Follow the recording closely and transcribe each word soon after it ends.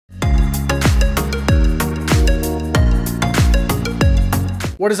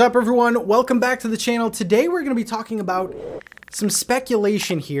What is up, everyone? Welcome back to the channel. Today we're going to be talking about some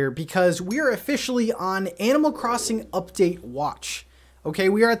speculation here because we are officially on Animal Crossing Update Watch. Okay,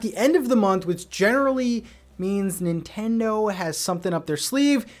 we are at the end of the month, which generally means Nintendo has something up their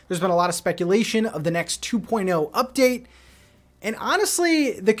sleeve. There's been a lot of speculation of the next 2.0 update. And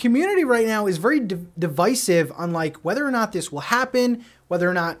honestly, the community right now is very divisive on like whether or not this will happen, whether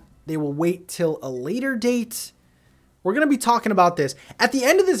or not they will wait till a later date. We're going to be talking about this. At the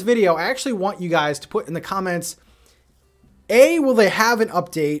end of this video, I actually want you guys to put in the comments, A, will they have an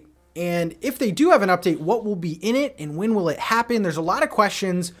update? And if they do have an update, what will be in it and when will it happen? There's a lot of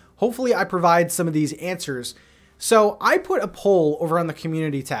questions. Hopefully I provide some of these answers. So I put a poll over on the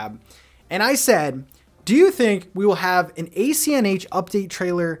community tab and I said, do you think we will have an ACNH update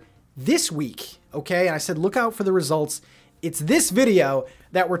trailer this week? Okay. And I said, look out for the results. It's this video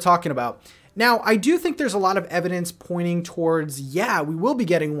that we're talking about. Now, I do think there's a lot of evidence pointing towards, yeah, we will be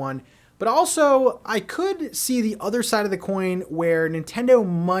getting one, but also I could see the other side of the coin where Nintendo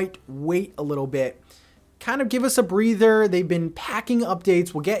might wait a little bit, kind of give us a breather. They've been packing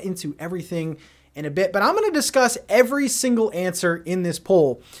updates. We'll get into everything in a bit, but I'm going to discuss every single answer in this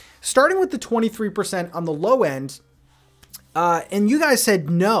poll, starting with the 23% on the low end. And you guys said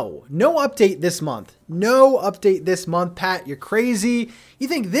no update this month. No update this month, Pat. You're crazy. You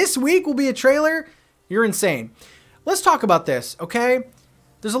think this week will be a trailer? You're insane. Let's talk about this, okay?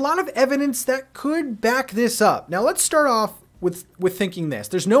 There's a lot of evidence that could back this up. Now, let's start off with thinking this.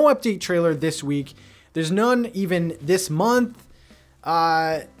 There's no update trailer this week. There's none even this month.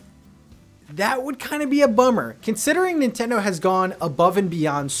 That would kind of be a bummer, considering Nintendo has gone above and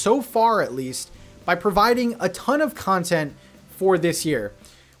beyond so far, at least, by providing a ton of content for this year.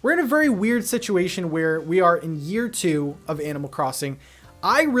 We're in a very weird situation where we are in year 2 of Animal Crossing.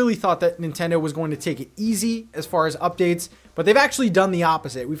 I really thought that Nintendo was going to take it easy as far as updates, but they've actually done the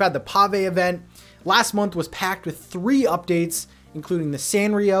opposite. We've had the Pave event. Last month was packed with 3 updates, including the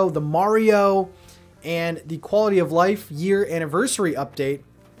Sanrio, the Mario, and the Quality of Life year anniversary update.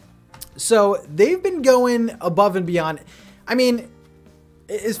 So they've been going above and beyond. I mean,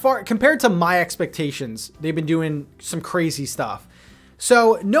 as far compared to my expectations, they've been doing some crazy stuff.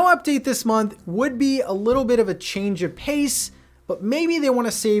 So no update this month would be a little bit of a change of pace, but maybe they want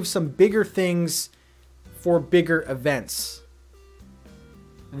to save some bigger things for bigger events.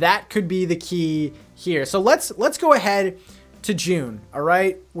 That could be the key here. So let's go ahead to June. All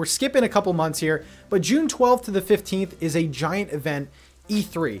right, we're skipping a couple months here, but June 12th to the 15th is a giant event,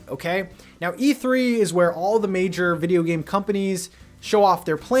 E3. Okay, now E3 is where all the major video game companies show off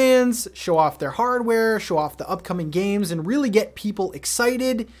their plans, show off their hardware, show off the upcoming games, and really get people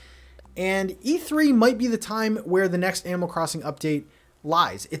excited. And E3 might be the time where the next Animal Crossing update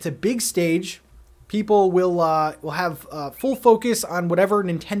lies. It's a big stage. People will have full focus on whatever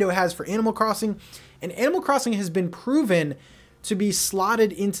Nintendo has for Animal Crossing. And Animal Crossing has been proven to be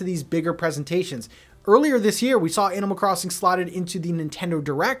slotted into these bigger presentations. Earlier this year, we saw Animal Crossing slotted into the Nintendo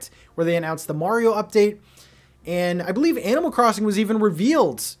Direct, where they announced the Mario update. And I believe Animal Crossing was even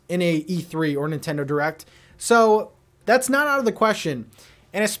revealed in a E3 or Nintendo Direct. So that's not out of the question.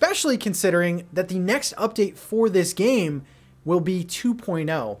 And especially considering that the next update for this game will be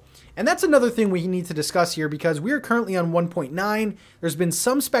 2.0. And that's another thing we need to discuss here because we are currently on 1.9. There's been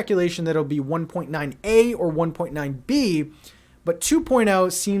some speculation that it'll be 1.9A or 1.9B, but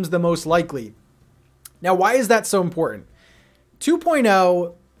 2.0 seems the most likely. Now, why is that so important?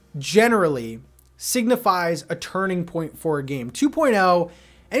 2.0 generally signifies a turning point for a game. 2.0,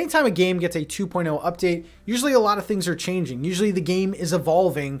 anytime a game gets a 2.0 update, usually a lot of things are changing. Usually the game is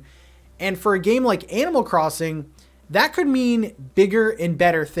evolving. And for a game like Animal Crossing, that could mean bigger and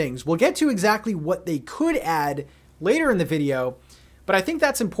better things. We'll get to exactly what they could add later in the video, but I think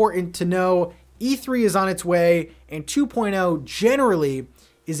that's important to know. E3 is on its way, and 2.0 generally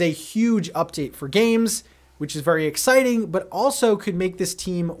is a huge update for games, which is very exciting, but also could make this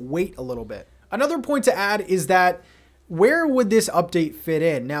team wait a little bit. Another point to add is that where would this update fit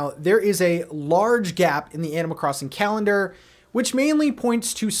in? Now, there is a large gap in the Animal Crossing calendar, which mainly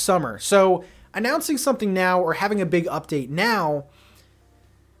points to summer. So announcing something now or having a big update now,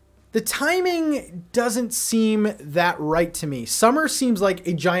 the timing doesn't seem that right to me. Summer seems like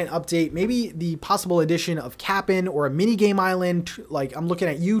a giant update, maybe the possible addition of Cap'n or a minigame island, like I'm looking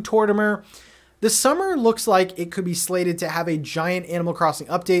at you, Tortimer. The summer looks like it could be slated to have a giant Animal Crossing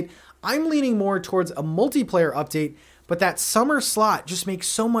update. I'm leaning more towards a multiplayer update, but that summer slot just makes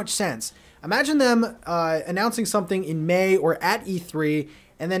so much sense. Imagine them announcing something in May or at E3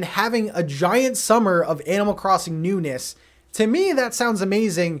 and then having a giant summer of Animal Crossing newness. To me, that sounds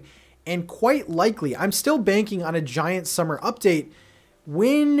amazing and quite likely. I'm still banking on a giant summer update,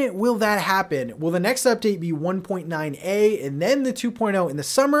 When will that happen? Will the next update be 1.9a and then the 2.0 in the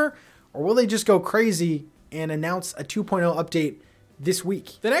summer? Or will they just go crazy and announce a 2.0 update this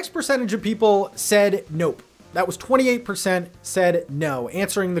week? The next percentage of people said nope. That was 28% said no,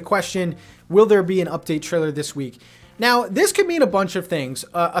 answering the question, will there be an update trailer this week? Now, this could mean a bunch of things.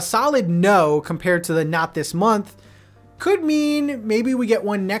 A solid no compared to the not this month could mean maybe we get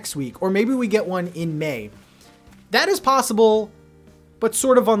one next week, or maybe we get one in May. That is possible, but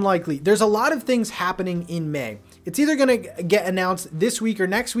sort of unlikely. There's a lot of things happening in May. It's either gonna get announced this week or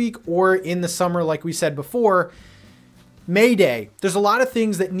next week, or in the summer, like we said before. May Day, there's a lot of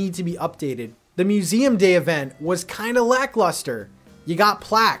things that need to be updated. The Museum Day event was kind of lackluster. You got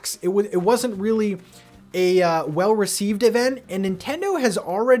plaques. It wasn't really a well-received event, and Nintendo has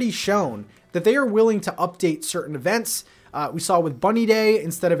already shown that they are willing to update certain events. We saw with Bunny Day,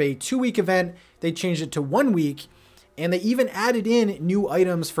 instead of a 2-week event, they changed it to 1 week, and they even added in new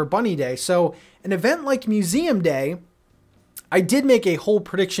items for Bunny Day. So an event like Museum Day, I did make a whole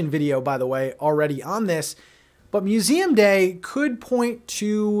prediction video, by the way, already on this, but Museum Day could point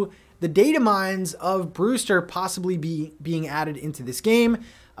to the data mines of Brewster possibly being added into this game.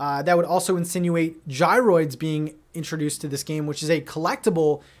 That would also insinuate gyroids being introduced to this game, which is a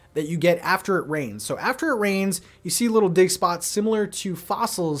collectible that you get after it rains. So after it rains, you see little dig spots similar to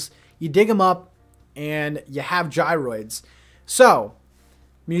fossils. You dig them up and you have gyroids. So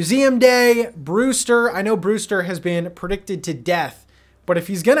Museum Day, Brewster. I know Brewster has been predicted to death, but if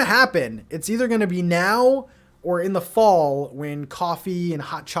he's gonna happen, it's either gonna be now or in the fall when coffee and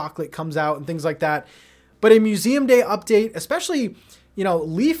hot chocolate comes out and things like that. But a Museum Day update, especially, you know,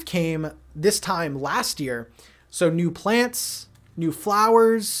 Leaf came this time last year. So new plants, new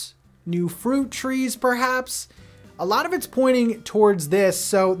flowers, new fruit trees, perhaps. A lot of it's pointing towards this.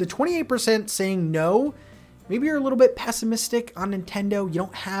 So the 28% saying no, maybe you're a little bit pessimistic on Nintendo. You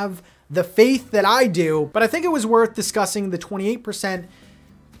don't have the faith that I do, but I think it was worth discussing the 28%.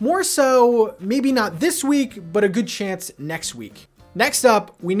 More so, maybe not this week, but a good chance next week. Next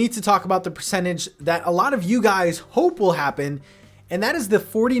up, we need to talk about the percentage that a lot of you guys hope will happen, and that is the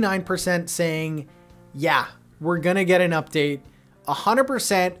 49% saying, yeah, we're gonna get an update.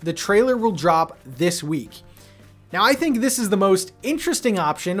 100%, the trailer will drop this week. Now, I think this is the most interesting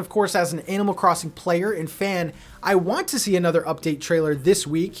option. Of course, as an Animal Crossing player and fan, I want to see another update trailer this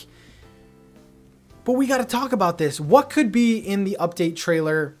week. But we got to talk about this. What could be in the update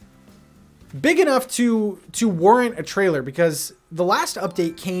trailer big enough to warrant a trailer? Because the last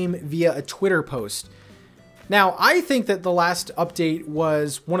update came via a Twitter post. Now, I think that the last update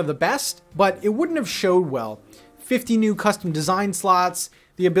was one of the best, but it wouldn't have showed well. 50 new custom design slots,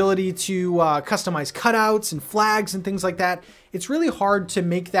 the ability to customize cutouts and flags and things like that. It's really hard to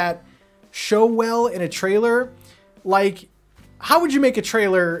make that show well in a trailer. Like, how would you make a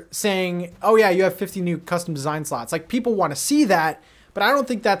trailer saying, oh yeah, you have 50 new custom design slots? Like, people want to see that, but I don't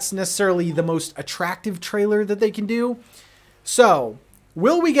think that's necessarily the most attractive trailer that they can do. So,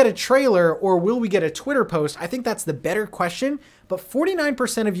 will we get a trailer or will we get a Twitter post? I think that's the better question, but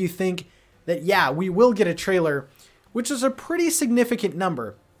 49% of you think that, yeah, we will get a trailer, which is a pretty significant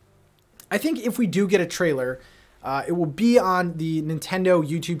number. I think if we do get a trailer, it will be on the Nintendo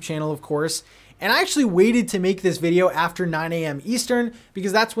YouTube channel, of course. And I actually waited to make this video after 9 a.m. Eastern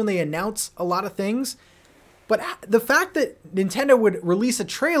because that's when they announce a lot of things. But the fact that Nintendo would release a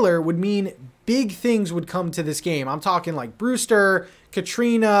trailer would mean big things would come to this game. I'm talking like Brewster,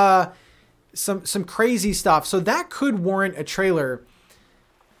 Katrina, some crazy stuff. So that could warrant a trailer.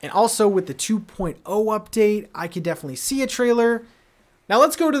 And also with the 2.0 update, I could definitely see a trailer. Now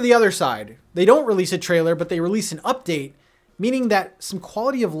let's go to the other side. They don't release a trailer, but they release an update, meaning that some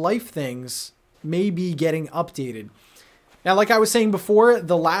quality of life things may be getting updated. Now, like I was saying before,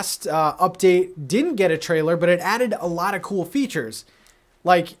 the last update didn't get a trailer, but it added a lot of cool features.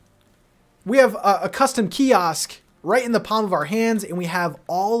 Like, we have a custom kiosk right in the palm of our hands, and we have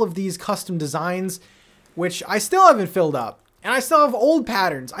all of these custom designs, which I still haven't filled up. And I still have old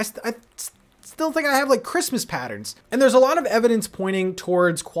patterns. I still think I have like Christmas patterns. And there's a lot of evidence pointing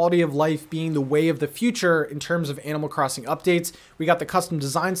towards quality of life being the way of the future in terms of Animal Crossing updates. We got the custom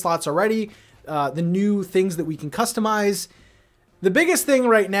design slots already. The new things that we can customize. The biggest thing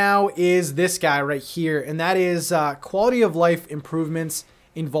right now is this guy right here, and that is quality of life improvements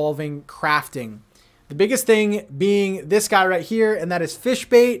involving crafting. The biggest thing being this guy right here, and that is fish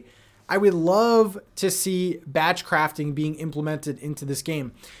bait. I would love to see batch crafting being implemented into this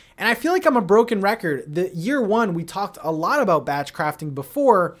game. And I feel like I'm a broken record. The year one, we talked a lot about batch crafting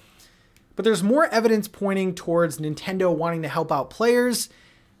before, but there's more evidence pointing towards Nintendo wanting to help out players.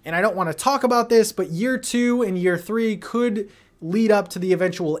 And I don't want to talk about this, but year two and year three could lead up to the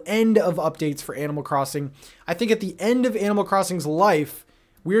eventual end of updates for Animal Crossing. I think at the end of Animal Crossing's life,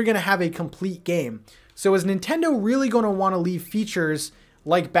 we're going to have a complete game. So is Nintendo really going to want to leave features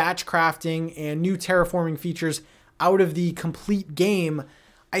like batch crafting and new terraforming features out of the complete game?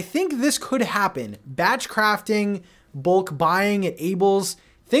 I think this could happen. Batch crafting, bulk buying at Abel's,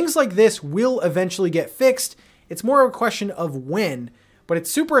 things like this will eventually get fixed. It's more of a question of when, but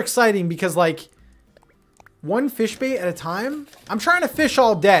it's super exciting because like one fish bait at a time. I'm trying to fish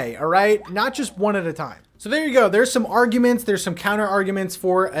all day, all right? Not just one at a time. So there you go. There's some arguments. There's some counter arguments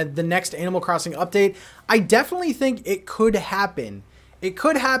for the next Animal Crossing update. I definitely think it could happen. It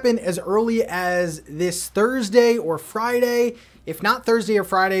could happen as early as this Thursday or Friday. If not Thursday or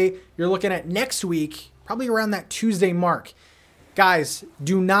Friday, you're looking at next week, probably around that Tuesday mark. Guys,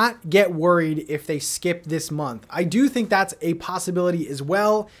 do not get worried if they skip this month. I do think that's a possibility as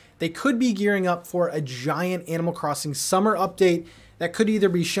well. They could be gearing up for a giant Animal Crossing summer update that could either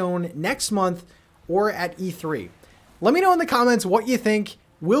be shown next month or at E3. Let me know in the comments what you think.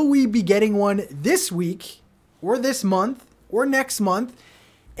 Will we be getting one this week or this month or next month?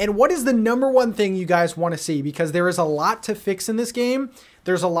 And what is the #1 thing you guys want to see? Because there is a lot to fix in this game.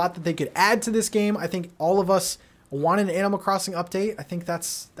 There's a lot that they could add to this game. I think all of us want an Animal Crossing update. I think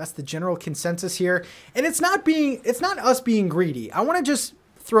that's the general consensus here. And it's not us being greedy. I want to just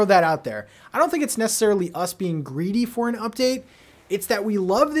throw that out there. I don't think it's necessarily us being greedy for an update. It's that we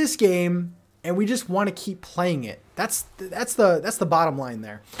love this game and we just want to keep playing it. That's the bottom line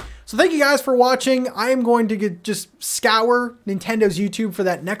there. So thank you guys for watching. I am going to just scour Nintendo's YouTube for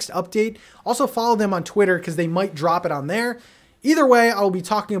that next update. Also follow them on Twitter because they might drop it on there. Either way, I will be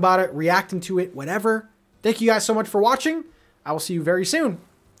talking about it, reacting to it, whatever. Thank you guys so much for watching. I will see you very soon.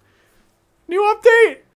 New update!